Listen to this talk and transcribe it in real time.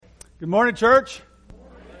Good morning, church.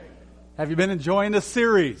 Have you been enjoying this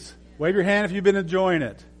series? Wave your hand if you've been enjoying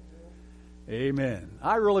it. Amen.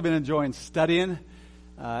 I've really been enjoying studying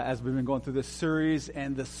as we've been going through this series.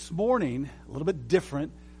 And this morning, a little bit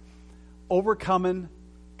different, overcoming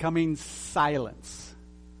silence.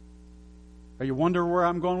 Are you wondering where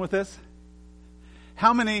I'm going with this?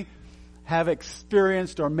 How many have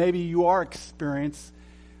experienced, or maybe you are experiencing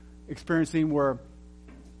where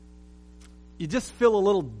you just feel a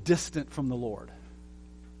little distant from the Lord?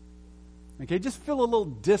 Okay, just feel a little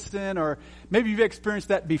distant, or maybe you've experienced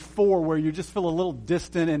that before where you just feel a little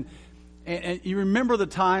distant and you remember the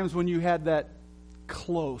times when you had that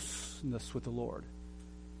closeness with the Lord.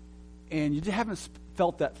 And you just haven't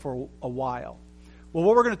felt that for a while. Well,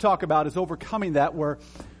 what we're going to talk about is overcoming that, where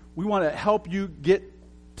we want to help you get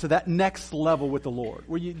to that next level with the Lord,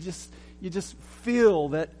 where you just feel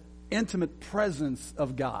that intimate presence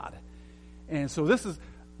of God. And so this is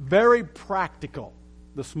very practical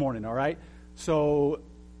this morning, all right? So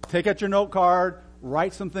take out your note card,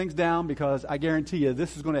 write some things down, because I guarantee you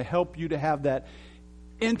this is going to help you to have that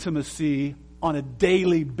intimacy on a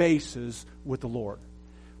daily basis with the Lord,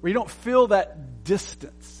 where you don't feel that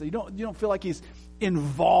distance. You don't feel like He's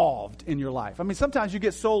involved in your life. I mean, sometimes you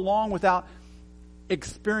get so long without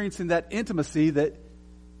experiencing that intimacy that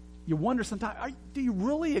you wonder sometimes, do you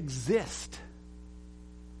really exist?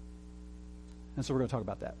 And so we're going to talk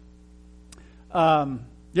about that.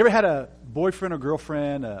 You ever had a boyfriend or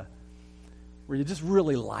girlfriend where you just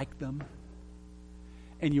really liked them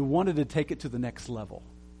and you wanted to take it to the next level?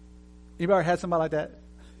 Anybody ever had somebody like that?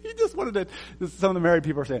 You just wanted to. Some of the married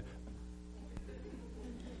people are saying,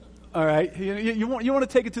 all right, you want to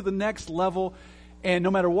take it to the next level, and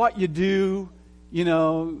no matter what you do,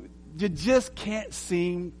 you just can't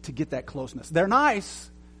seem to get that closeness. They're nice,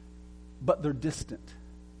 but they're distant.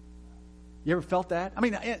 You ever felt that? I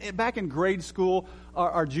mean, back in grade school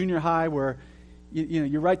or junior high, where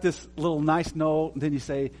you write this little nice note, and then you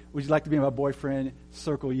say, "Would you like to be my boyfriend?"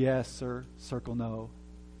 Circle yes or circle no,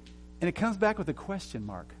 and it comes back with a question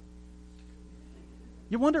mark.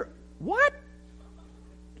 You wonder what,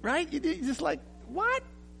 right? You just like what?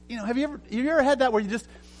 Have you ever had that where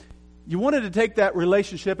you wanted to take that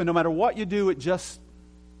relationship, and no matter what you do,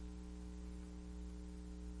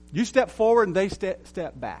 you step forward and they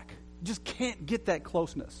step back. You just can't get that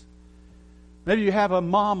closeness. Maybe you have a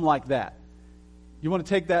mom like that. You want to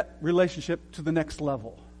take that relationship to the next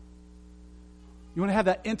level. You want to have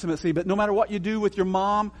that intimacy, but no matter what you do with your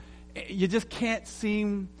mom, you just can't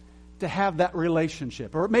seem to have that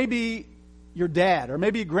relationship. Or maybe your dad, or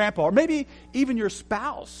maybe your grandpa, or maybe even your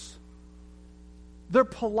spouse. They're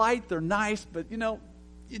polite, they're nice, but you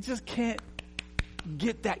just can't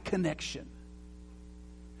get that connection.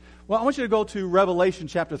 Well, I want you to go to Revelation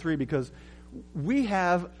chapter 3, because we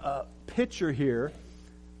have a picture here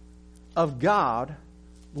of God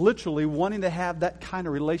literally wanting to have that kind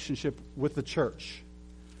of relationship with the church.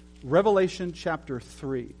 Revelation chapter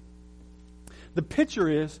 3. The picture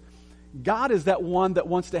is God is that one that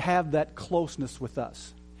wants to have that closeness with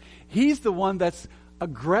us. He's the one that's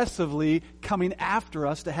aggressively coming after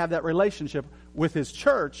us to have that relationship with His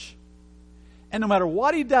church. And no matter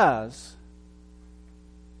what He does,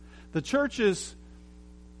 the church is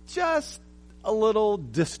just a little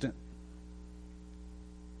distant.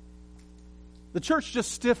 The church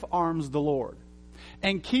just stiff arms the Lord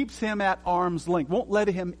and keeps Him at arm's length, won't let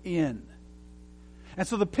Him in. And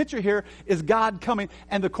so the picture here is God coming,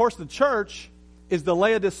 and of course the church is the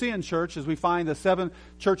Laodicean church, as we find the 7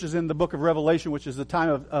 churches in the book of Revelation, which is the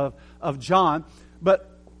time of John. But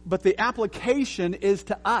the application is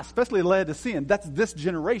to us, especially Laodicean. That's this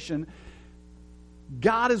generation.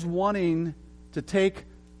 God is wanting to take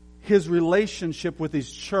His relationship with His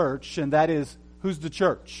church, and that is, who's the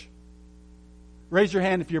church? Raise your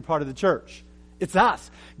hand if you're part of the church. It's us.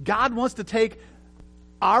 God wants to take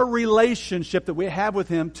our relationship that we have with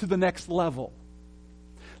Him to the next level.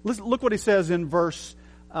 Listen, look what He says in verse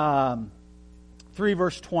 3,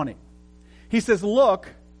 verse 20. He says, "Look,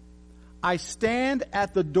 I stand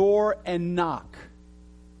at the door and knock."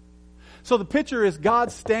 So the picture is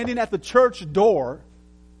God standing at the church door.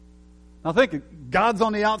 Now think, God's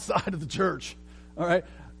on the outside of the church. All right?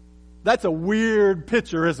 That's a weird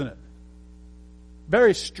picture, isn't it?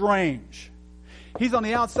 Very strange. He's on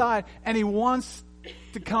the outside and He wants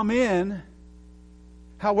to come in.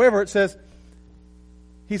 However,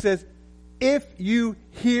 He says, "If you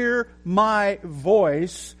hear my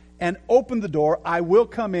voice and open the door, I will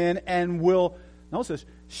come in and will," notice this,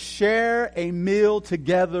 "share a meal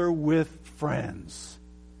together with friends."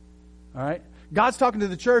 All right? God's talking to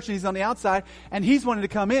the church, and He's on the outside, and He's wanting to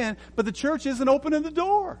come in, but the church isn't opening the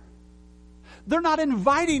door. They're not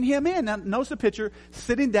inviting him in. Now, notice the picture,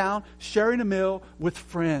 sitting down, sharing a meal with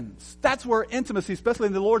friends. That's where intimacy, especially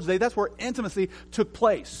in the Lord's Day, that's where intimacy took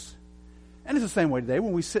place. And it's the same way today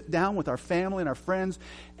when we sit down with our family and our friends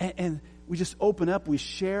and we just open up, we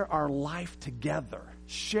share our life together.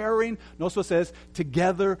 Sharing, notice what it says,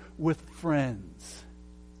 together with friends.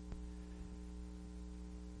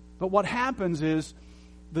 But what happens is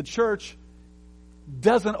the church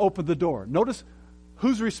doesn't open the door. Notice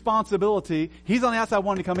whose responsibility, he's on the outside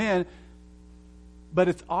wanting to come in, but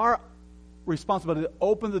it's our responsibility to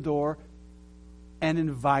open the door and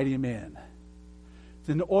invite him in.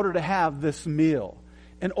 In order to have this meal,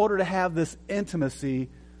 in order to have this intimacy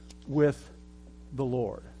with the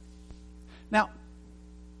Lord. Now,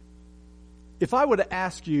 if I were to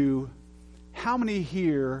ask you, how many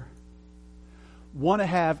here want to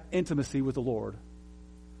have intimacy with the Lord?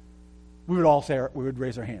 We would all say, we would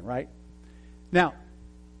raise our hand, right? Now,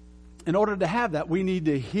 in order to have that, we need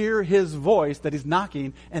to hear his voice that he's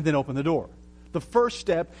knocking and then open the door. The first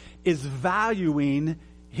step is valuing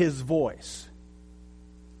his voice.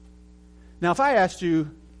 Now, if I asked you,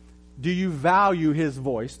 do you value his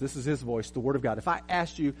voice? This is his voice, the Word of God. If I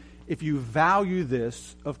asked you if you value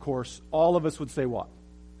this, of course, all of us would say what?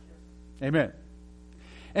 Amen.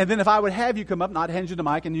 And then if I would have you come up, and I'd hand you the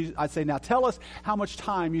mic, and I'd say, now tell us how much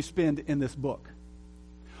time you spend in this book.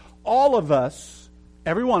 All of us,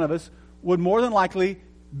 every one of us, would more than likely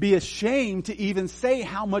be ashamed to even say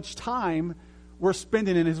how much time we're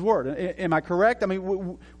spending in his Word. Am I correct? I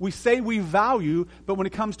mean, we say we value, but when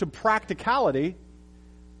it comes to practicality,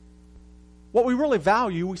 what we really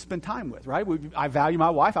value, we spend time with, right? I value my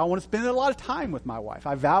wife. I want to spend a lot of time with my wife.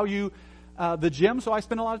 I value the gym, so I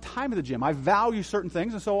spend a lot of time at the gym. I value certain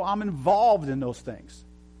things, and so I'm involved in those things.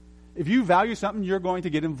 If you value something, you're going to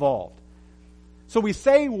get involved. So we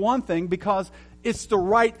say one thing because it's the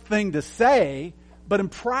right thing to say, but in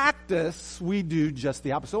practice, we do just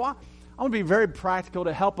the opposite. So I want to be very practical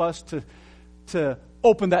to help us to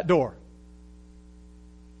open that door,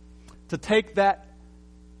 to take that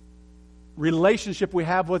relationship we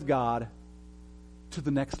have with God to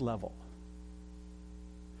the next level.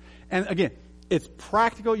 And again, it's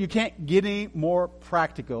practical. You can't get any more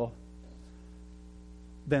practical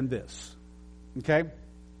than this. Okay?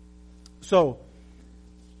 So,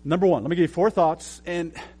 number one, let me give you 4 thoughts.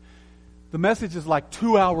 And the message is like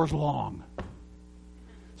 2 hours long.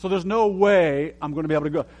 So there's no way I'm going to be able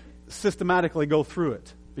to systematically go through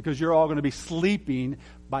it, because you're all going to be sleeping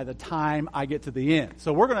by the time I get to the end.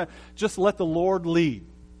 So we're going to just let the Lord lead.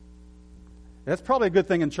 That's probably a good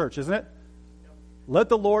thing in church, isn't it? Let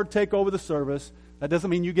the Lord take over the service. That doesn't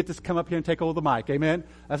mean you get to come up here and take over the mic. Amen?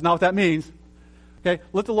 That's not what that means. Okay?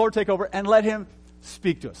 Let the Lord take over and let him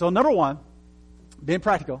speak to us. So number one, being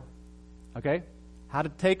practical. Okay? How to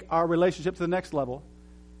take our relationship to the next level.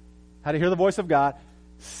 How to hear the voice of God.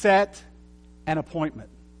 Set an appointment.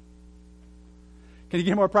 Can you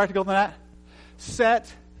get more practical than that?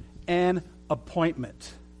 Set an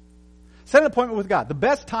appointment. Set an appointment with God. The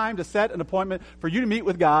best time to set an appointment for you to meet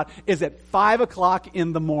with God is at 5 o'clock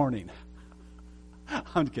in the morning.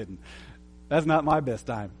 I'm kidding. That's not my best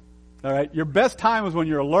time. All right? Your best time is when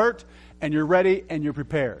you're alert and you're ready and you're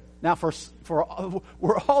prepared. Now,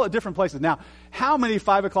 we're all at different places. Now, how many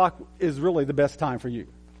 5 o'clock is really the best time for you?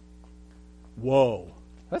 Whoa.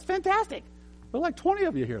 That's fantastic. There are like 20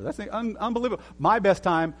 of you here. That's unbelievable. My best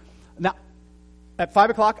time. Now, at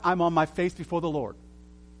 5 o'clock, I'm on my face before the Lord.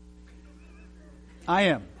 I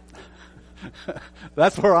am.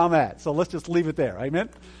 That's where I'm at. So let's just leave it there. Amen?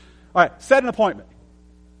 All right, set an appointment.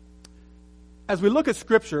 As we look at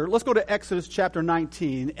Scripture, let's go to Exodus chapter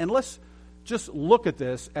 19, and let's just look at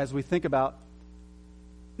this as we think about...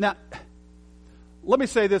 Now, let me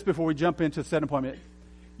say this before we jump into set an appointment.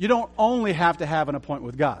 You don't only have to have an appointment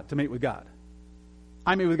with God to meet with God.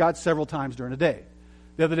 I meet with God several times during the day.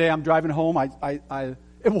 The other day, I'm driving home. It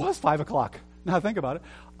was 5 o'clock. Now think about it.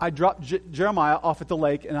 I dropped Jeremiah off at the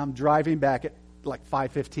lake, and I'm driving back at like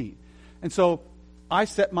 5:15. And so I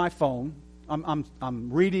set my phone.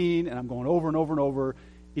 I'm reading, and I'm going over and over and over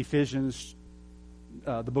Ephesians,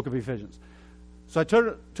 the book of Ephesians. So I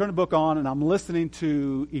turn the book on, and I'm listening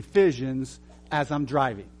to Ephesians as I'm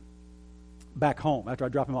driving back home after I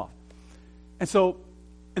drop him off. And so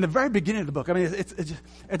in the very beginning of the book, I mean, it's just,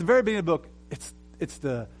 at the very beginning of the book, it's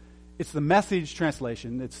the Message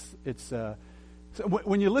translation. So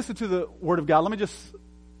when you listen to the Word of God, let me just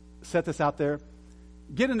set this out there.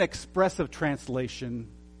 Get an expressive translation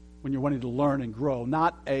when you're wanting to learn and grow,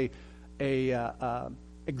 not a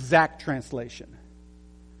exact translation.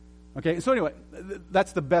 Okay, so anyway,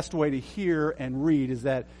 that's the best way to hear and read, is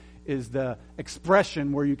that is the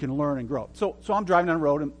expression where you can learn and grow. So I'm driving down the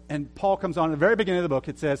road, and Paul comes on. At the very beginning of the book,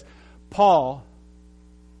 it says, Paul,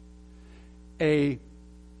 a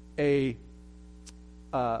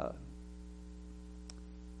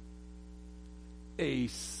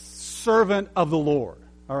servant of the Lord.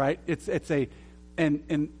 All right, it's a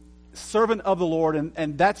servant of the Lord,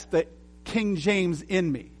 and that's the King James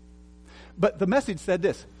in me. But the Message said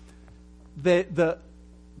this: the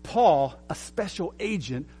Paul, a special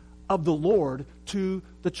agent of the Lord to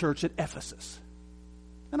the church at Ephesus.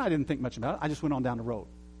 And I didn't think much about it. I just went on down the road,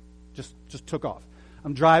 just took off.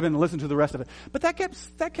 I'm driving and listening to the rest of it. But that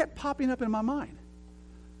kept popping up in my mind.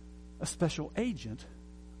 A special agent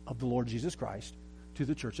of the Lord Jesus Christ to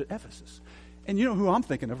the church at Ephesus. And you know who I'm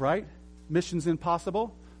thinking of, right? Missions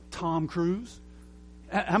Impossible, Tom Cruise.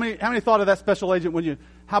 How many thought of that special agent when you?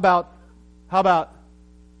 How about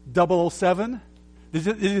 007?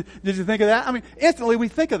 Did you think of that? I mean, instantly we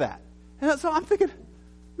think of that. And so I'm thinking,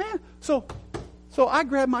 man. So I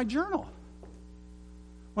grabbed my journal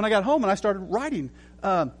when I got home and I started writing.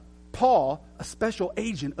 Paul, a special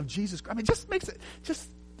agent of Jesus Christ. I mean,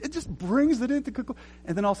 it just brings it into conclusion.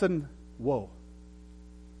 And then all of a sudden, whoa.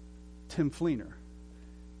 Tim Fleener,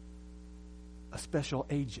 a special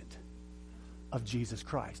agent of Jesus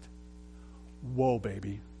Christ. Whoa,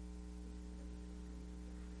 baby.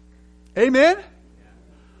 Amen?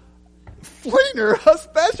 Fleener, a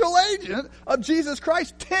special agent of Jesus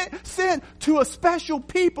Christ, sent to a special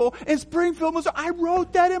people in Springfield, Missouri. I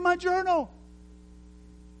wrote that in my journal.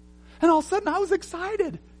 And all of a sudden, I was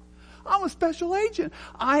excited. I'm a special agent.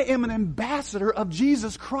 I am an ambassador of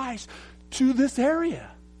Jesus Christ to this area.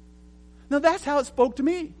 Now, that's how it spoke to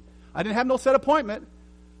me. I didn't have no set appointment,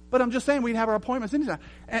 but I'm just saying we'd have our appointments anytime.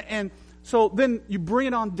 And so then you bring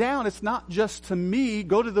it on down. It's not just to me.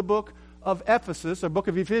 Go to the book of Ephesus, or book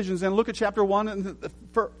of Ephesians, and look at chapter 1 and the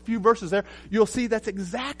few verses there. You'll see that's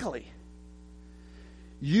exactly.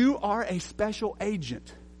 You are a special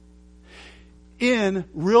agent in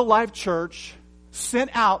real life church,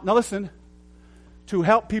 sent out, now listen, to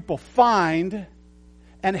help people find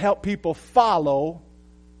and help people follow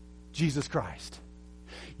Jesus Christ.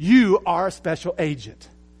 You are a special agent.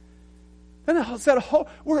 And I said,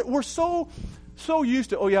 we're so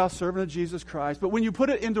used to, servant of Jesus Christ. But when you put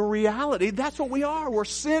it into reality, that's what we are. We're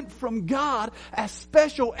sent from God as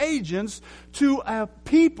special agents to a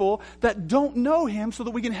people that don't know Him so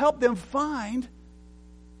that we can help them find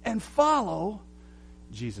and follow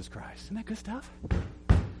Jesus Christ. Isn't that good stuff?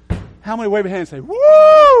 How many wave a hand and say,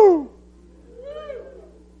 woo!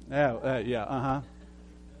 Yeah.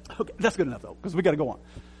 Okay, that's good enough, though, because we got to go on.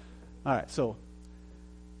 All right, so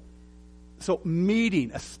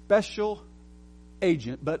meeting a special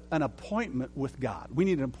agent, but an appointment with God. We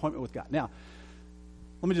need an appointment with God. Now,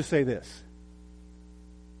 let me just say this.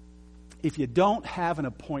 If you don't have an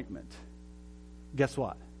appointment, guess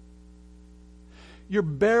what? You're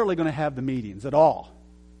barely going to have the meetings at all.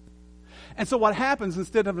 And so what happens,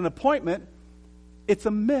 instead of an appointment, it's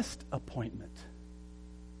a missed appointment.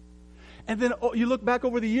 And then you look back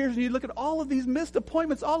over the years and you look at all of these missed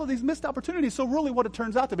appointments, all of these missed opportunities. So really what it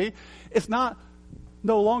turns out to be, it's no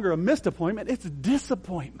longer a missed appointment, it's a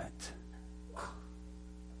disappointment.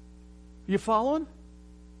 You following?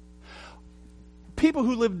 People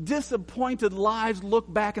who live disappointed lives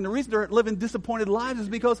look back, and the reason they're living disappointed lives is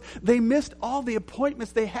because they missed all the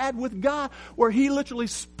appointments they had with God, where He literally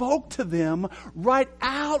spoke to them right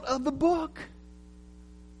out of the book.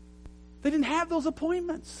 They didn't have those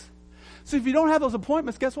appointments. So if you don't have those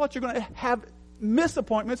appointments, guess what? You're going to have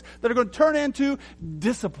misappointments that are going to turn into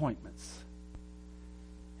disappointments.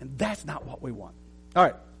 And that's not what we want. All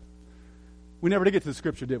right. We never did get to the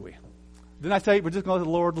scripture, did we? Didn't I tell you we're just going to let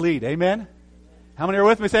the Lord lead? Amen? How many are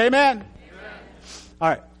with me? Say amen. Amen. All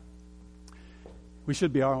right. We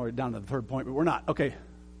should be already down to the third point, but we're not. Okay.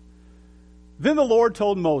 Then the Lord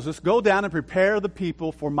told Moses, go down and prepare the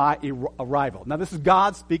people for my arrival. Now, this is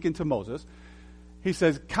God speaking to Moses. He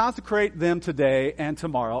says, consecrate them today and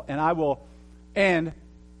tomorrow, and I will, and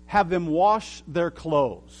have them wash their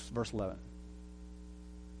clothes. Verse 11.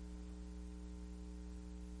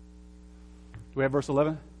 Do we have verse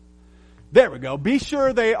 11? There we go. Be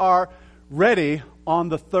sure they are ready on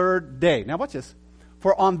the third day. Now watch this.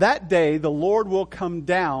 For on that day, the Lord will come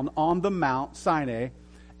down on the Mount Sinai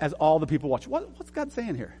as all the people watch. What's God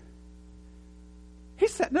saying here?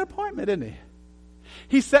 He's setting an appointment, isn't He?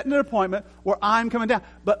 He's setting an appointment where I'm coming down.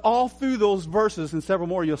 But all through those verses and several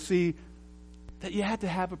more, you'll see that you have to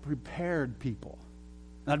have a prepared people.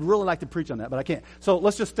 And I'd really like to preach on that, but I can't. So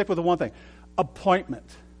let's just stick with the one thing. Appointment.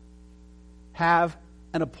 Have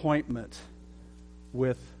an appointment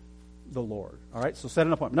with the Lord. All right, so set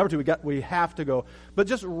an appointment. Number two, we have to go. But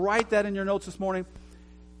just write that in your notes this morning.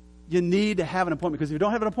 You need to have an appointment, because if you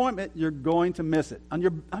don't have an appointment, you're going to miss it on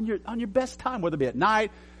your best time, whether it be at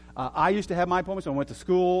night. I used to have my appointments when I went to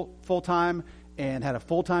school full time and had a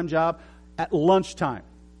full time job. At lunchtime,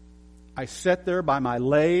 I sat there by my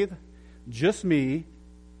lathe, just me,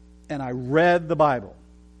 and I read the Bible.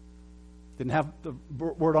 Didn't have the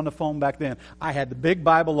word on the phone back then. I had the big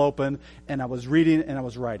Bible open, and I was reading and I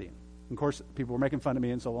was writing. Of course, people were making fun of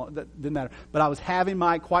me and so on. That didn't matter. But I was having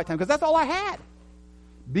my quiet time because that's all I had.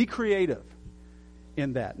 Be creative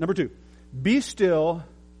in that. Number two, be still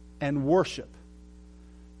and worship.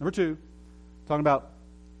 Number two, talking about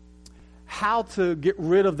how to get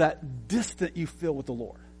rid of that distance you feel with the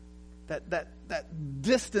Lord. That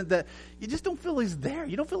distant that you just don't feel He's there.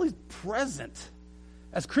 You don't feel He's present.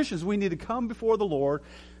 As Christians, we need to come before the Lord,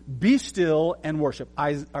 be still, and worship.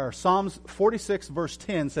 Psalms 46 verse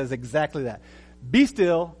 10 says exactly that. Be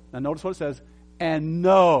still, now notice what it says, and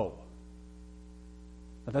know.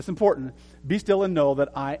 Now that's important. Be still and know that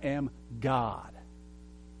I am God.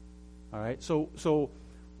 All right? So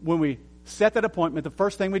when we set that appointment, the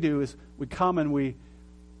first thing we do is we come and we're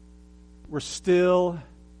still,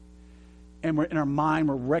 and we're in our mind,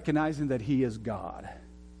 we're recognizing that He is God.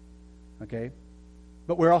 Okay?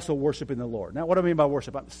 But we're also worshiping the Lord. Now, what do I mean by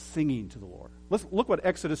worship? I'm singing to the Lord. Let's look what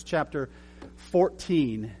Exodus chapter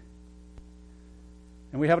 14,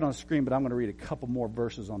 and we have it on the screen, but I'm going to read a couple more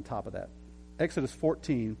verses on top of that. Exodus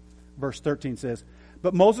 14, verse 13 says,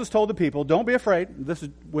 "But Moses told the people, don't be afraid." This is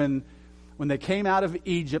when they came out of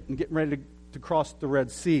Egypt and getting ready to cross the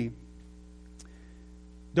Red Sea.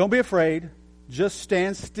 "Don't be afraid, just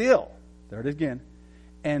stand still." There it is again.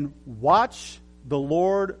 "And watch the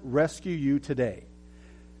Lord rescue you today.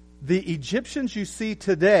 The Egyptians you see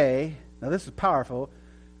today," now this is powerful,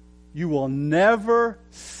 "you will never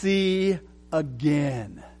see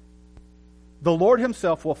again. The Lord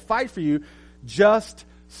Himself will fight for you. Just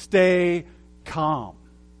stay calm."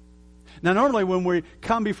 Now normally when we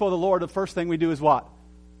come before the Lord, the first thing we do is what?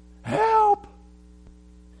 Help!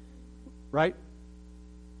 Right?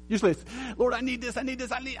 Usually it's, "Lord, I need this, I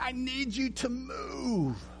need you to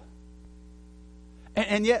move."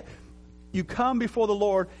 And yet you come before the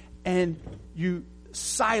Lord and you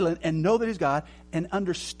silent and know that He's God and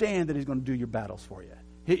understand that He's going to do your battles for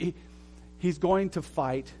you. He's going to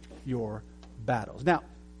fight your battles. Now,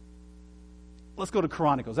 let's go to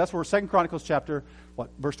Chronicles. That's where 2 Chronicles chapter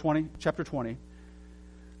 20. Chapter 20.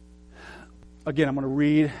 Again, I'm going to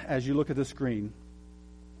read as you look at the screen.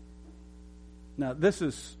 Now, this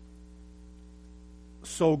is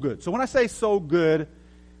so good. So when I say so good,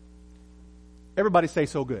 everybody say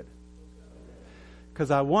so good. Because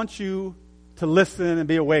I want you to listen and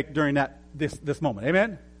be awake during this moment.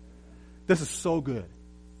 Amen? This is so good.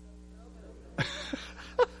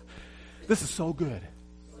 This is so good.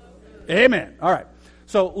 Amen. All right.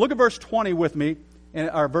 So look at verse 20 with me,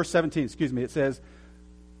 or verse 17, excuse me. It says,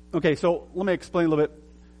 okay, so let me explain a little bit.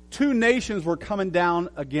 Two nations were coming down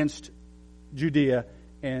against Judea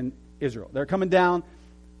and Israel. They're coming down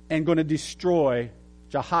and going to destroy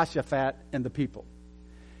Jehoshaphat and the people.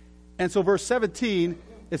 And so verse 17,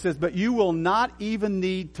 it says, "But you will not even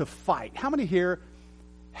need to fight." How many here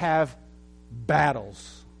have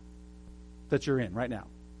battles that you're in right now?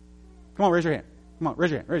 Come on, raise your hand. Come on,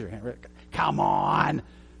 raise your hand. Raise your hand. Come on.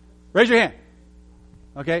 Raise your hand.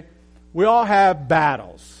 Okay? We all have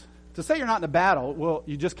battles. To say you're not in a battle, well,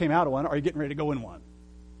 you just came out of one, or you're getting ready to go in one.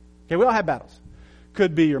 Okay, we all have battles.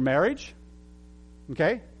 Could be your marriage.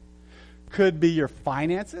 Okay? Could be your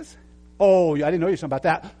finances. Oh, I didn't know you were talking about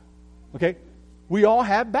that. Okay? We all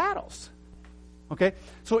have battles. Okay?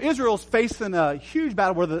 So Israel's facing a huge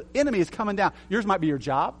battle where the enemy is coming down. Yours might be your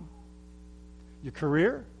job, your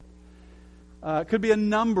career. It could be a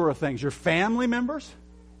number of things. Your family members.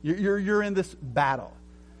 You're in this battle.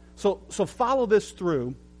 So follow this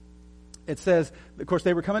through. It says, of course,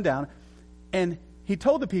 they were coming down, and He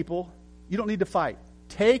told the people, you don't need to fight.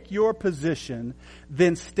 Take your position,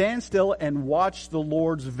 then stand still and watch the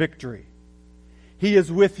Lord's victory. He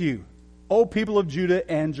is with you, O people of Judah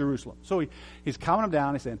and Jerusalem. So he's calming them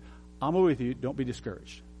down. He's saying, I'm with you. Don't be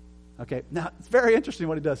discouraged. Okay. Now, it's very interesting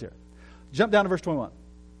what he does here. Jump down to verse 21.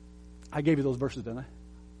 I gave you those verses, didn't I?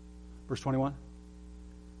 Verse 21.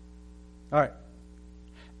 All right.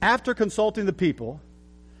 After consulting the people,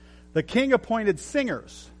 the king appointed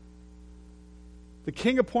singers. The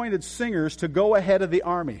king appointed singers to go ahead of the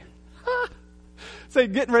army. So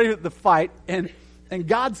getting ready to fight, and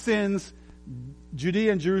God sends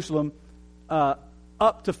Judea and Jerusalem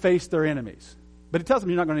up to face their enemies. But He tells them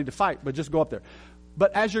you're not going to need to fight, but just go up there.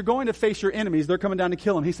 But as you're going to face your enemies, they're coming down to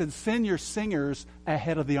kill him. He said, send your singers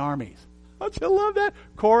ahead of the armies. Don't you love that?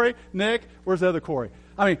 Corey, Nick, where's the other Corey?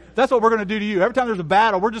 I mean, that's what we're going to do to you. Every time there's a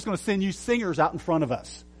battle, we're just going to send you singers out in front of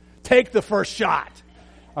us. Take the first shot.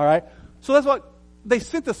 All right? So that's what they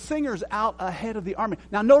sent, the singers out ahead of the army.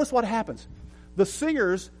 Now notice what happens. The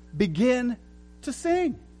singers begin to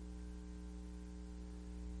sing.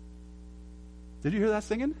 Did you hear that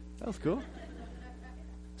singing? That was cool.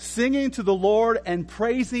 Singing to the Lord and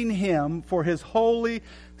praising Him for His holy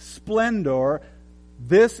splendor.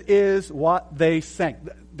 This is what they sang.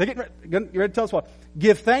 They get ready to tell us what.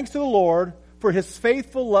 Give thanks to the Lord, for His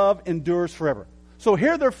faithful love endures forever. So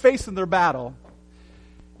here they're facing their battle.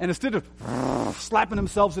 And instead of slapping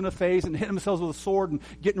themselves in the face and hitting themselves with a sword and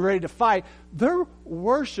getting ready to fight, they're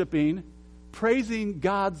worshiping, praising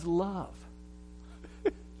God's love.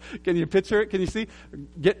 Can you picture it? Can you see?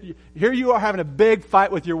 Here you are having a big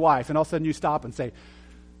fight with your wife, and all of a sudden you stop and say,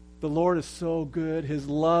 the Lord is so good. His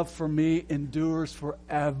love for me endures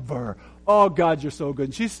forever. Oh, God, you're so good.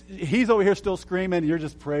 And he's over here still screaming, and you're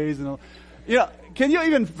just praising. You know, can you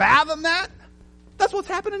even fathom that? That's what's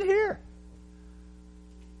happening here.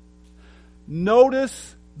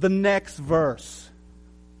 Notice the next verse.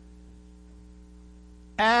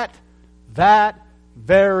 At that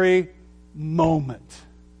very moment.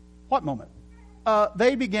 What moment?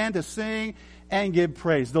 They began to sing and give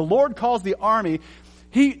praise. The Lord calls the army.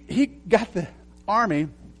 He got the army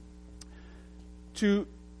to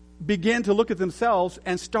begin to look at themselves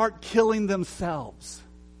and start killing themselves.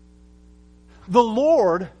 The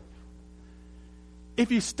Lord,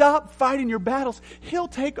 if you stop fighting your battles, He'll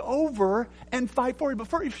take over and fight for you. But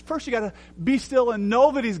first you got to be still and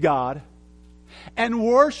know that He's God and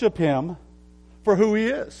worship Him for who He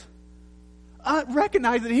is.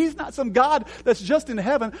 Recognize that He's not some God that's just in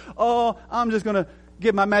heaven. Oh, I'm just going to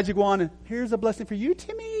give my magic wand and here's a blessing for you,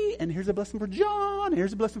 Timmy, and here's a blessing for John, and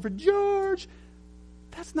here's a blessing for George.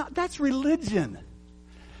 That's religion.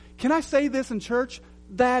 Can I say this in church?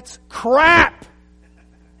 That's crap.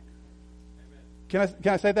 Can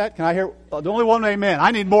I say that? Can I hear? The only one amen.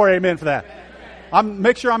 I need more amen for that.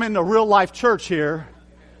 Make sure I'm in a real life church here.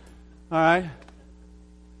 All right.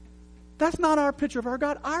 That's not our picture of our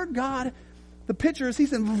God. Our God, the picture is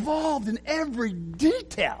He's involved in every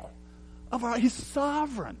detail of He's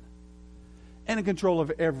sovereign and in control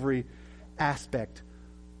of every aspect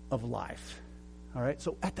of life. All right.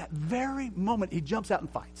 So at that very moment, He jumps out and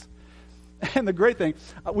fights. And the great thing,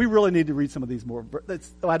 we really need to read some of these more.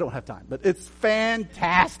 I don't have time, but it's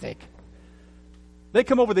fantastic. They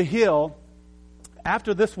come over the hill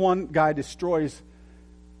after this one guy destroys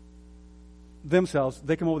themselves.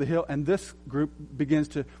 They come over the hill, and this group begins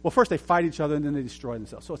to, well, first they fight each other, and then they destroy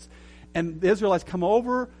themselves. And the Israelites come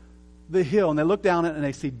over the hill, and they look down it, and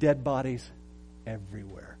they see dead bodies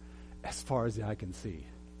everywhere, as far as the eye can see.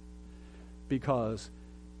 Because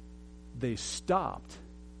they stopped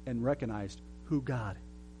and recognized who God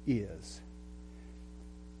is.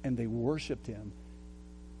 And they worshiped Him,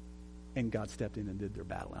 and God stepped in and did their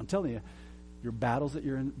battle. I'm telling you, your battles that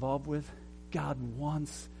you're involved with, God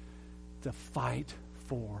wants to fight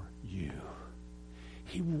for you.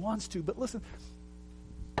 He wants to, but listen,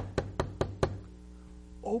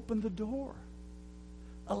 open the door.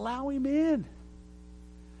 Allow Him in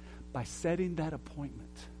by setting that appointment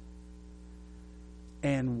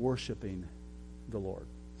and worshiping the Lord.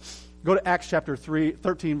 Go to Acts chapter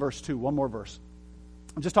 13, verse 2. One more verse.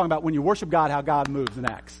 I'm just talking about when you worship God, how God moves in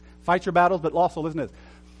Acts. Fight your battles, but also listen to this.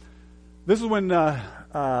 This is when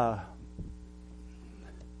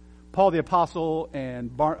Paul the Apostle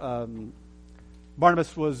and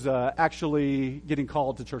Barnabas was actually getting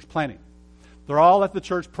called to church planting. They're all at the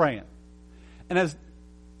church praying. And as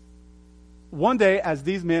one day, as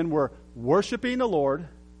these men were worshiping the Lord,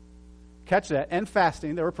 catch that, and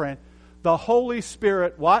fasting, they were praying, the Holy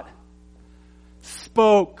Spirit, what?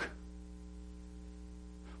 Spoke.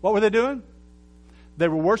 What were they doing? They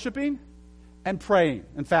were worshiping and praying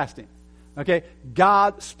and fasting. Okay?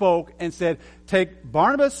 God spoke and said, take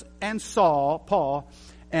Barnabas and Paul,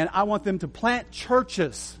 and I want them to plant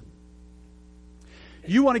churches.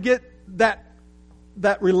 You want to get that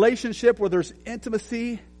relationship where there's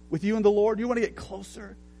intimacy with you and the Lord? You want to get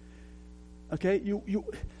closer? Okay? You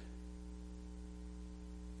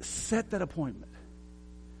set that appointment.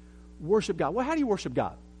 Worship God. Well, how do you worship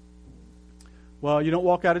God? Well, you don't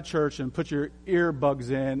walk out of church and put your earbuds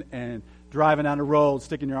in and driving down the road,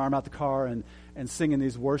 sticking your arm out the car and singing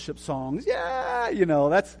these worship songs. Yeah,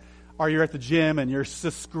 or you're at the gym and you're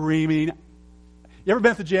just screaming. You ever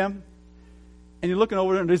been at the gym? And you're looking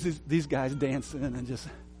over and there's these guys dancing and just,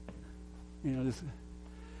 you're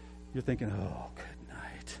thinking, oh, goodness.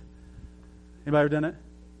 Anybody ever done it?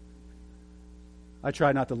 I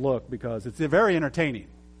try not to look because it's very entertaining,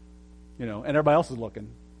 and everybody else is looking,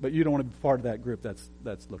 but you don't want to be part of that group that's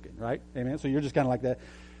looking, right? Amen? So you're just kind of like that.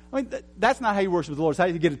 I mean, that's not how you worship the Lord. It's how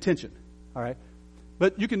you get attention, all right?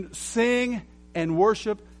 But you can sing and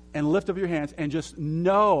worship and lift up your hands and just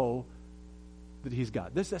know that He's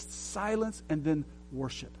God. This is silence and then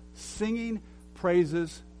worship. Singing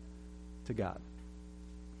praises to God.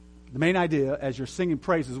 The main idea as you're singing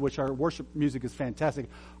praises, which our worship music is fantastic,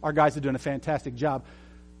 our guys are doing a fantastic job,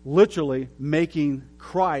 literally making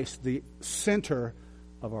Christ the center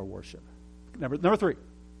of our worship. Number 3,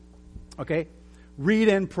 okay? Read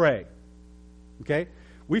and pray, okay?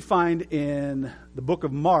 We find in the book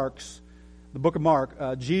of Mark,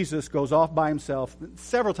 Jesus goes off by himself.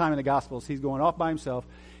 Several times in the Gospels, he's going off by himself.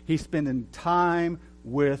 He's spending time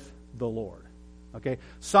with the Lord, okay?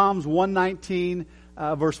 Psalms 119,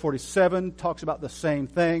 verse 47 talks about the same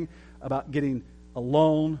thing, about getting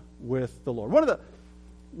alone with the Lord.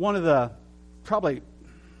 One of the probably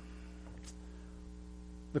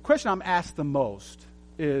the question I'm asked the most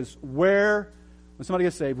is when somebody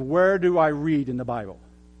gets saved, where do I read in the Bible?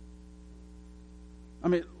 I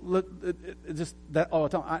mean, it just that all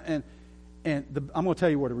the time. I'm going to tell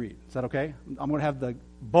you where to read. Is that okay? I'm going to have the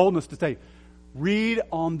boldness to tell you. Read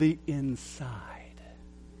on the inside.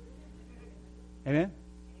 Amen?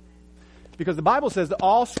 Because the Bible says that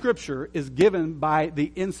all Scripture is given by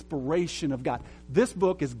the inspiration of God. This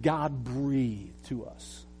book is God-breathed to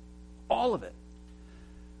us. All of it.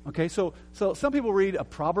 Okay, so some people read a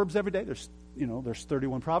Proverbs every day. There's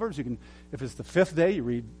 31 Proverbs. You can, if it's the 5th day, you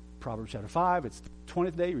read Proverbs chapter 5. It's the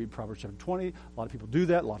 20th day, you read Proverbs chapter 20. A lot of people do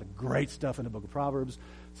that. A lot of great stuff in the book of Proverbs.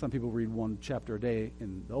 Some people read one chapter a day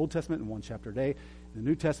in the Old Testament and one chapter a day in the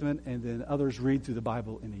New Testament, and then others read through the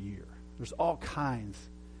Bible in a year. There's all kinds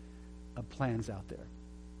of plans out there.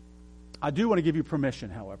 I do want to give you permission,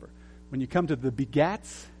 however. When you come to the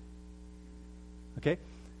begats, okay,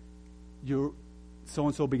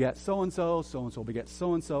 so-and-so begat so-and-so, so-and-so begat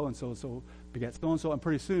so-and-so, and so-and-so begat so-and-so, and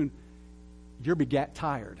pretty soon you're begat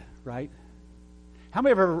tired, right? How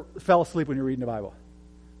many of you ever fell asleep when you're reading the Bible?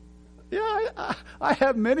 Yeah, I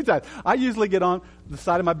have many times. I usually get on the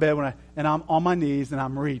side of my bed and I'm on my knees and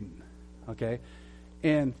I'm reading, okay?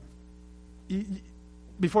 And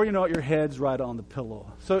before you know it, your head's right on the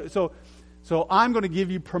pillow. So I'm going to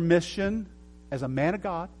give you permission as a man of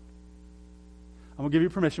God. I'm going to give you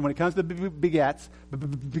permission. When it comes to begats,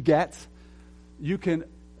 you can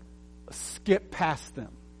skip past them.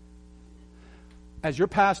 As your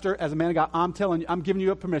pastor, as a man of God, I'm giving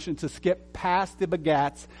you a permission to skip past the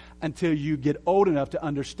begats until you get old enough to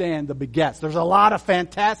understand the begats. There's a lot of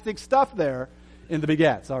fantastic stuff there in the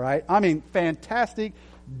begats, all right? I mean, fantastic,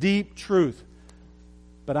 deep truth.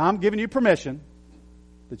 But I'm giving you permission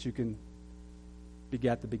that you can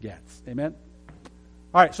begat the begats. Amen?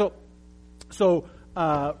 All right, so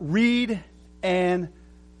read and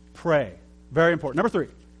pray. Very important. Number 3.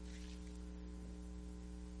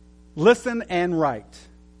 Listen and write.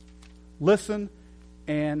 Listen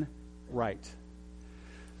and write.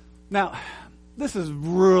 Now, this is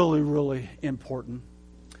really, really important.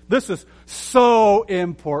 This is so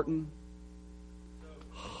important.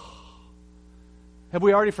 Have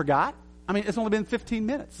we already forgot? I mean, it's only been 15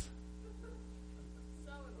 minutes.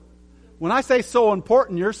 When I say so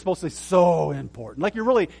important, you're supposed to say so important. Like you're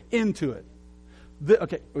really into it.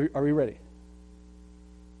 Okay, are we ready?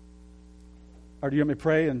 Or do you want me to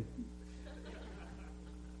pray?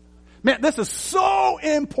 Man, this is so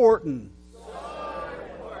important.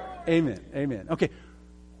 Amen. Amen. Okay.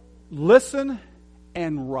 Listen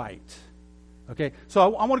and write. Okay.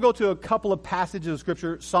 So I want to go to a couple of passages of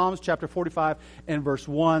Scripture. Psalms chapter 45 and verse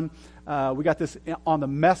 1. We got this on the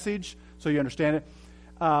Message, so you understand it.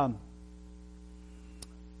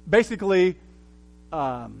 Basically,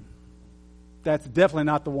 that's definitely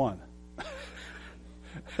not the one.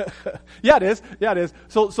 Yeah, it is. Yeah, it is.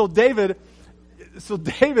 So David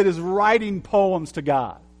is writing poems to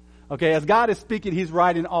God. Okay, as God is speaking, he's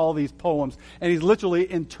writing all these poems, and he's literally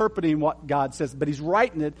interpreting what God says, but he's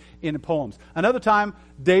writing it in poems. Another time,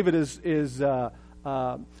 David is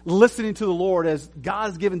listening to the Lord as God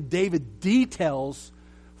has given David details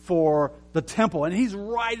for the temple, and he's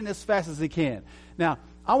writing as fast as he can. Now,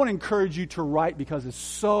 I want to encourage you to write because it's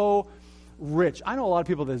so rich. I know a lot of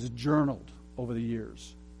people that has journaled over the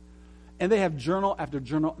years. And they have journal after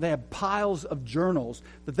journal. They have piles of journals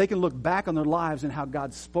that they can look back on their lives and how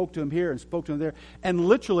God spoke to them here and spoke to them there. And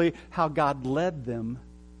literally how God led them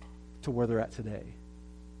to where they're at today.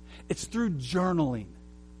 It's through journaling.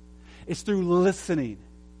 It's through listening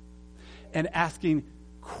and asking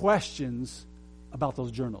questions about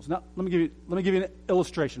those journals. Now, let me give you an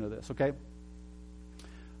illustration of this, okay?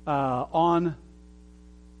 On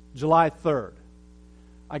July 3rd,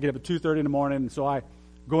 I get up at 2:30 in the morning, and so I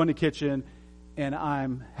go in the kitchen, and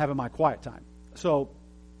I'm having my quiet time. So,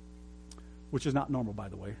 which is not normal, by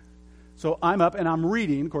the way. So I'm up, and I'm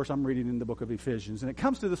reading. Of course, I'm reading in the book of Ephesians, and it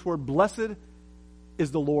comes to this word, blessed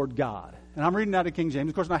is the Lord God. And I'm reading out of King James.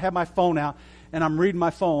 Of course, I have my phone out, and I'm reading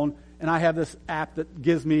my phone, and I have this app that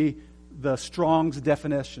gives me the Strong's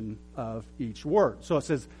definition of each word. So it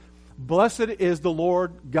says, blessed is the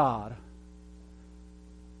Lord God,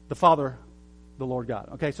 the Father, the Lord God.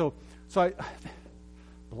 Okay, so I,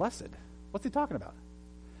 blessed, what's he talking about?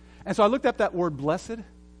 And so I looked up that word blessed.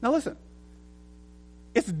 Now listen,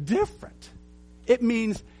 it's different. It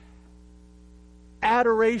means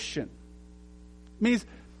adoration. It means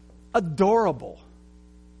adorable.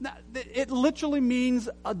 Now, it literally means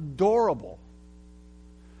adorable.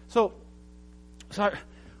 So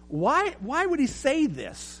why would he say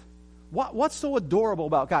this? What's so adorable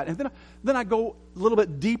about God? And then I go a little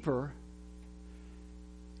bit deeper.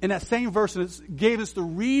 In that same verse, it gave us the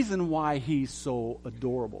reason why he's so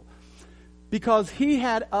adorable. Because he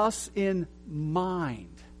had us in mind.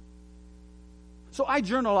 So I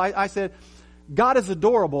journaled, I said, God is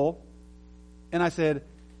adorable. And I said,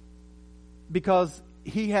 because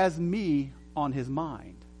he has me on his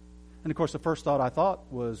mind. And of course, the first thought I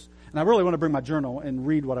thought was, and I really want to bring my journal and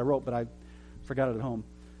read what I wrote, but I forgot it at home.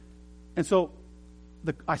 And so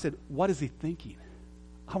I said, what is he thinking?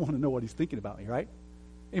 I want to know what he's thinking about me, right?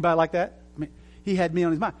 Anybody like that? I mean, he had me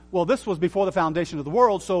on his mind. Well, this was before the foundation of the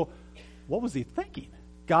world, so what was he thinking?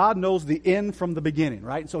 God knows the end from the beginning,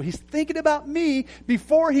 right? So he's thinking about me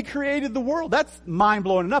before he created the world. That's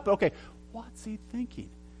mind-blowing enough. But okay, what's he thinking?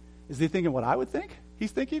 Is he thinking what I would think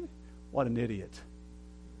he's thinking? What an idiot.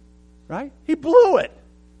 Right? He blew it.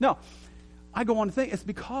 No, I go on to think it's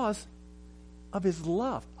because of his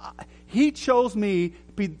love. He chose me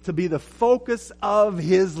to be the focus of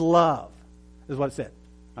his love, is what it said.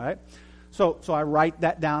 All right? So I write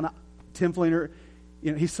that down. Tim Fleener,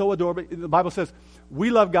 he's so adorable. The Bible says, we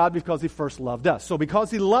love God because he first loved us. So because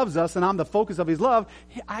he loves us and I'm the focus of his love,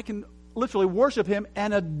 I can literally worship him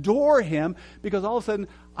and adore him because all of a sudden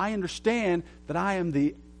I understand that I am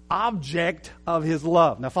the object of his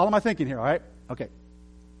love. Now follow my thinking here, all right? Okay.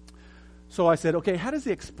 So I said, okay, how does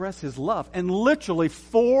he express his love? And literally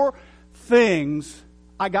 4 things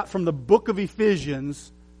I got from the book of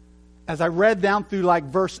Ephesians as I read down through like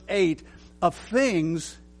verse 8 of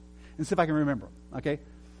things, and see if I can remember them, okay?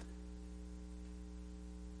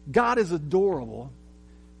 God is adorable,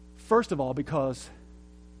 first of all, because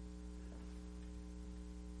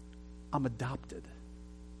I'm adopted.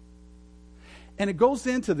 And it goes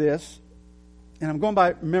into this, and I'm going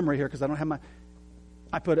by memory here because I don't have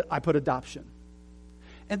I put adoption.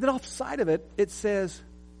 And then off the side of it, it says,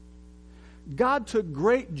 God took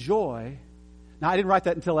great joy. Now, I didn't write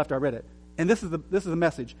that until after I read it. And this is the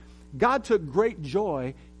message. God took great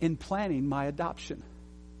joy in planning my adoption.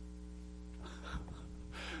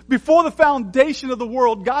 Before the foundation of the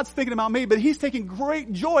world, God's thinking about me, but he's taking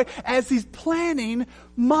great joy as he's planning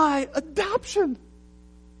my adoption.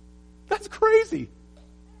 That's crazy.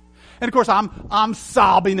 And of course, I'm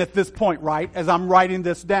sobbing at this point, right? As I'm writing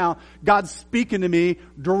this down, God's speaking to me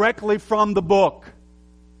directly from the book.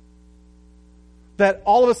 That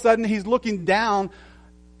all of a sudden he's looking down,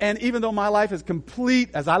 and even though my life is complete,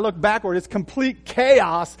 as I look backward, it's complete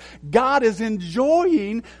chaos, God is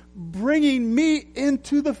enjoying bringing me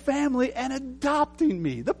into the family and adopting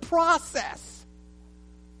me. The process.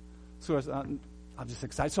 So I'm just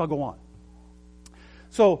excited. So I'll go on.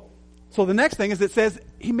 So the next thing is it says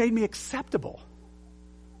he made me acceptable,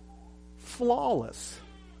 flawless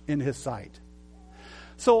in his sight.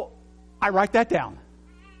 So I write that down.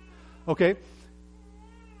 Okay?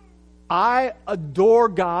 I adore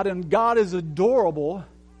God, and God is adorable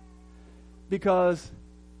because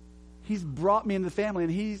he's brought me into the family,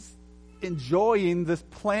 and he's enjoying this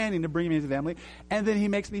planning to bring me into the family, and then he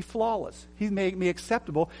makes me flawless. He's made me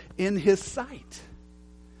acceptable in his sight.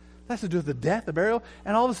 That has to do with the death, the burial,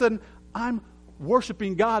 and all of a sudden I'm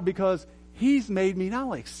worshiping God because he's made me not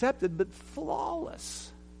only accepted, but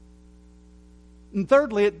flawless. And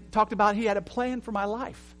thirdly, it talked about he had a plan for my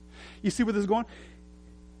life. You see where this is going?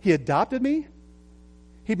 He adopted me.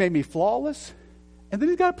 He made me flawless. And then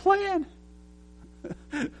he's got a plan.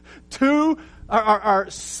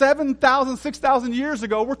 7,000, 6,000 years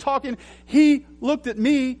ago, we're talking, he looked at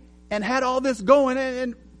me and had all this going,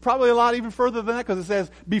 and probably a lot even further than that, because it says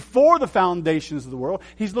before the foundations of the world,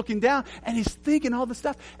 he's looking down and he's thinking all this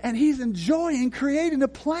stuff, and he's enjoying creating a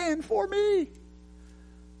plan for me.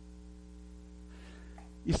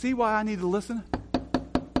 You see why I need to listen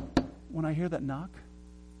when I hear that knock?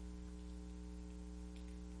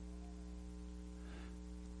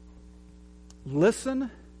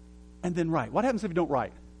 Listen and then write. What happens if you don't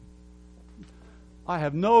write? I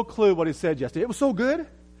have no clue what he said yesterday. It was so good.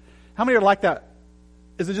 How many are like that?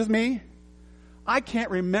 Is it just me? I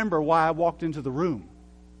can't remember why I walked into the room,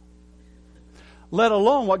 let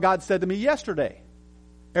alone what God said to me yesterday.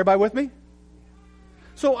 Everybody with me?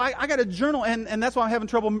 So I got a journal, and that's why I'm having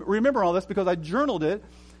trouble remembering all this, because I journaled it.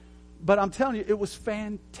 But I'm telling you, it was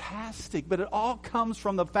fantastic. But it all comes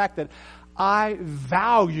from the fact that I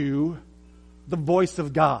value the voice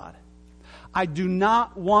of God. I do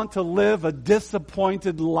not want to live a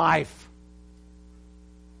disappointed life.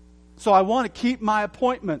 So I want to keep my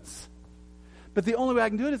appointments. But the only way I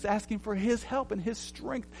can do it is asking for His help and His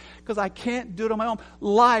strength, because I can't do it on my own.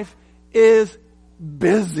 Life is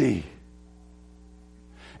busy.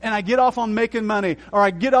 And I get off on making money, or I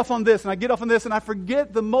get off on this, and I get off on this, and I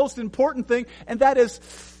forget the most important thing, and that is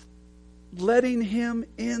letting Him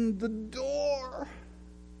in the door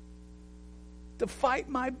to fight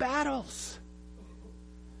my battles,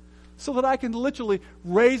 so that I can literally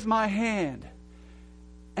raise my hand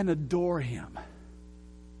and adore Him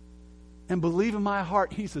and believe in my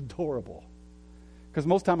heart He's adorable. Because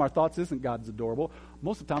most of the time our thoughts isn't God's adorable.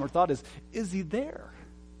 Most of the time our thought is He there?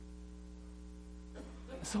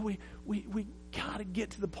 So we got to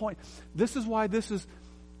get to the point. This is why this is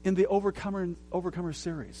in the Overcomer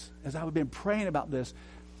series. As I've been praying about this,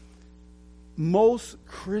 most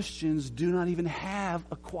Christians do not even have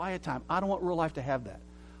a quiet time. I don't want real life to have that.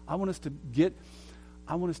 I want us to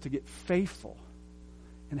get faithful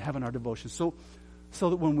in having our devotion. So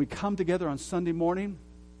that when we come together on Sunday morning,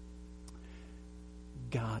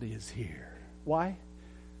 God is here. Why?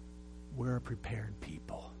 We're a prepared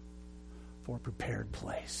people for a prepared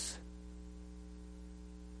place.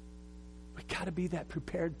 We got to be that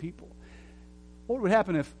prepared people. What would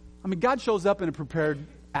happen if, God shows up in a prepared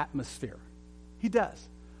atmosphere. He does.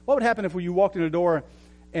 What would happen if you walked in a door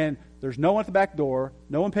and there's no one at the back door,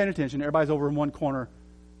 no one paying attention, everybody's over in one corner?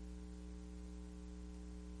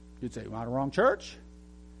 You'd say, am I in the wrong church?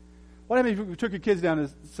 What happens if you took your kids down to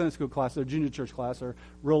Sunday school class or junior church class or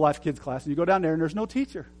real life kids class, and you go down there and there's no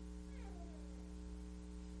teacher?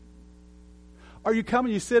 Or you come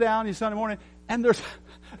and you sit down on Sunday morning and there's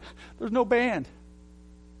no band.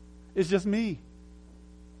 It's just me.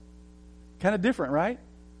 Kind of different, right?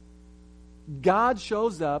 God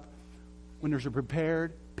shows up when there's a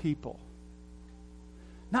prepared people.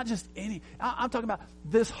 Not just any. I'm talking about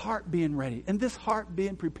this heart being ready and this heart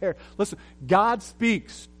being prepared. Listen, God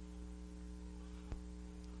speaks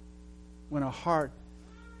when a heart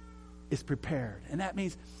is prepared. And that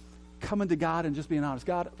means coming to God and just being honest.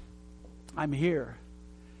 God, I'm here,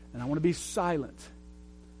 and I want to be silent,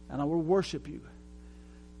 and I will worship you,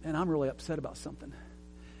 and I'm really upset about something,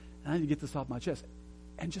 and I need to get this off my chest,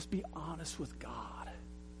 and just be honest with God.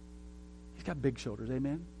 He's got big shoulders,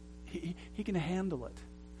 amen? He can handle it.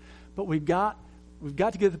 But we've got to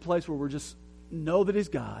get to the place where we're just know that He's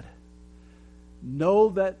God,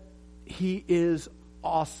 know that He is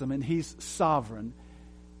awesome, and He's sovereign,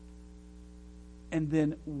 and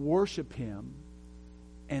then worship Him,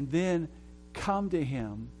 and then come to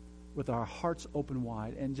Him with our hearts open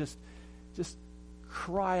wide and just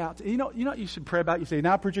cry out. You know what you should pray about? You say,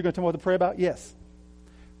 now, preacher, you're going to tell me what to pray about? Yes.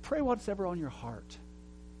 Pray what's ever on your heart.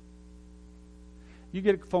 You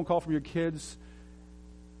get a phone call from your kids,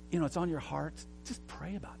 it's on your heart. Just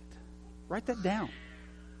pray about it. Write that down.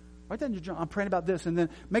 Write that in your journal. I'm praying about this. And then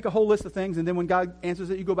make a whole list of things. And then when God answers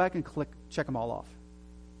it, you go back and check them all off.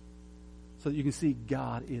 So that you can see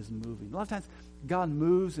God is moving. A lot of times, God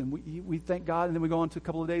moves and we thank God, and then we go on to a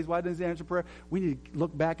couple of days. Why doesn't He answer prayer? We need to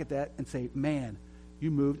look back at that and say, man, you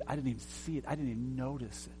moved. I didn't even see it. I didn't even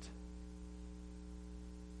notice it.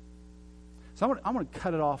 So I'm going to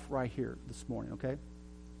cut it off right here this morning, okay?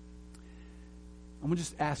 I'm going to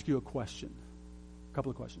just ask you a question, a couple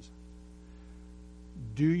of questions.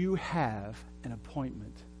 Do you have an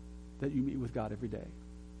appointment that you meet with God every day?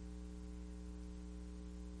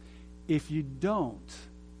 If you don't,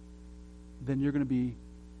 then you're going to be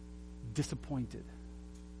disappointed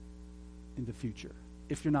in the future,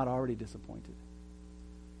 if you're not already disappointed.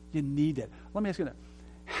 You need it. Let me ask you that.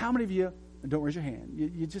 How many of you, and don't raise your hand,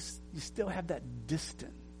 you still have that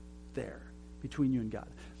distance there between you and God?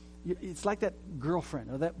 It's like that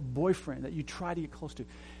girlfriend or that boyfriend that you try to get close to.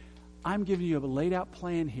 I'm giving you a laid out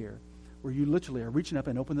plan here where you literally are reaching up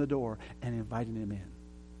and open the door and inviting Him in.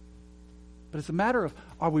 But it's a matter of,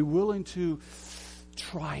 are we willing to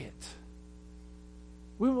try it?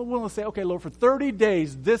 We want to say, okay, Lord, for 30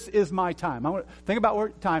 days, this is my time. I want to think about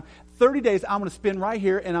what time. 30 days I'm going to spend right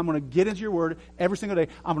here, and I'm going to get into your word every single day.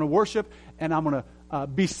 I'm going to worship, and I'm going to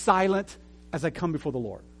be silent as I come before the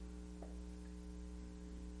Lord.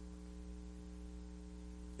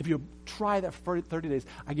 If you try that for 30 days,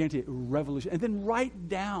 I guarantee it, revolution. And then write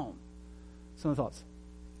down some of the thoughts.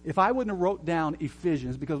 If I wouldn't have wrote down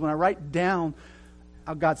Ephesians, because when I write down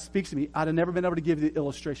how God speaks to me, I'd have never been able to give you the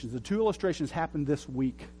illustrations. The 2 illustrations happened this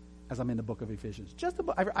week as I'm in the book of Ephesians. Just the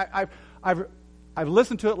book. I've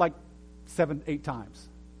listened to it like 7, 8 times.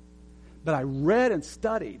 But I read and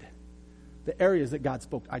studied the areas that God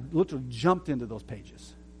spoke. I literally jumped into those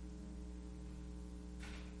pages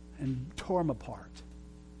and tore them apart.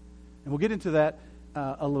 And we'll get into that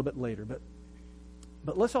a little bit later.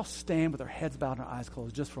 But let's all stand with our heads bowed and our eyes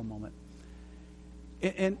closed just for a moment.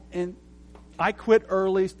 And I quit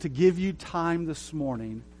early to give you time this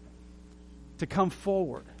morning to come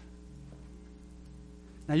forward.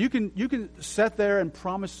 Now you can sit there and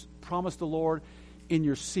promise the Lord in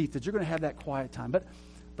your seat that you're going to have that quiet time.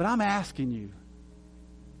 But I'm asking you,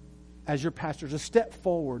 as your pastor, to step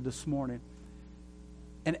forward this morning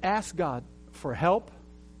and ask God for help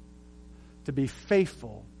to be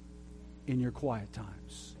faithful in your quiet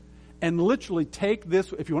times. And literally take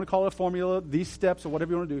this, if you want to call it a formula, these steps or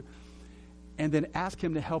whatever you want to do, and then ask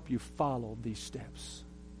Him to help you follow these steps.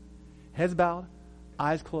 Heads bowed,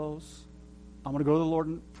 eyes closed. I'm going to go to the Lord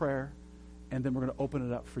in prayer, and then we're going to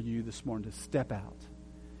open it up for you this morning to step out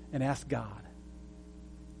and ask God,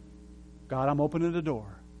 God, I'm opening the door.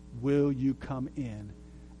 Will you come in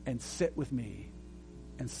and sit with me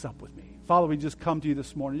and sup with me? Father, we just come to you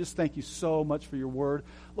this morning. Just thank you so much for your word.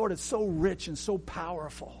 Lord, it's so rich and so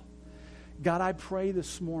powerful. God, I pray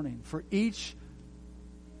this morning for each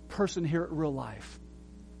person here at Real Life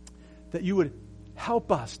that you would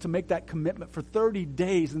help us to make that commitment for 30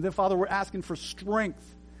 days. And then, Father, we're asking for strength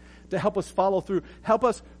to help us follow through. Help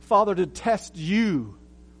us, Father, to test you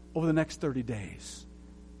over the next 30 days.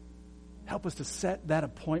 Help us to set that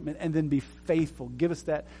appointment and then be faithful. Give us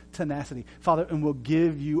that tenacity, Father, and we'll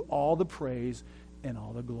give you all the praise and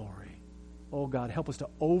all the glory. Oh, God, help us to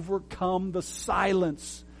overcome the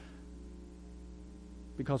silence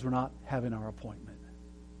because we're not having our appointment.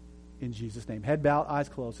 In Jesus' name. Head bowed, eyes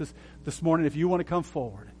closed. This morning, if you want to come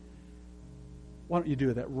forward, why don't you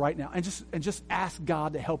do that right now? And just ask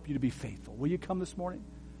God to help you to be faithful. Will you come this morning?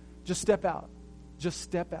 Just step out. Just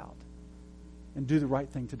step out and do the right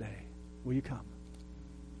thing today. Will you come?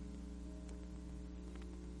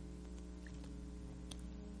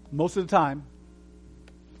 Most of the time,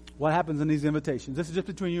 what happens in these invitations, this is just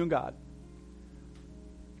between you and God,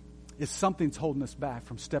 is something's holding us back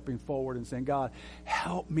from stepping forward and saying, God,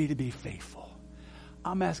 help me to be faithful.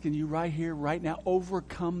 I'm asking you right here, right now,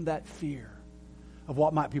 overcome that fear of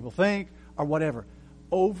what might people think or whatever.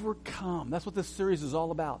 Overcome. That's what this series is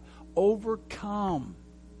all about. Overcome.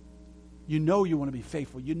 You know you want to be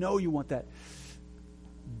faithful. You know you want that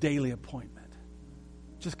daily appointment.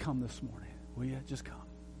 Just come this morning, will you? Just come.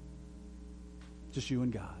 Just you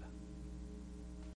and God.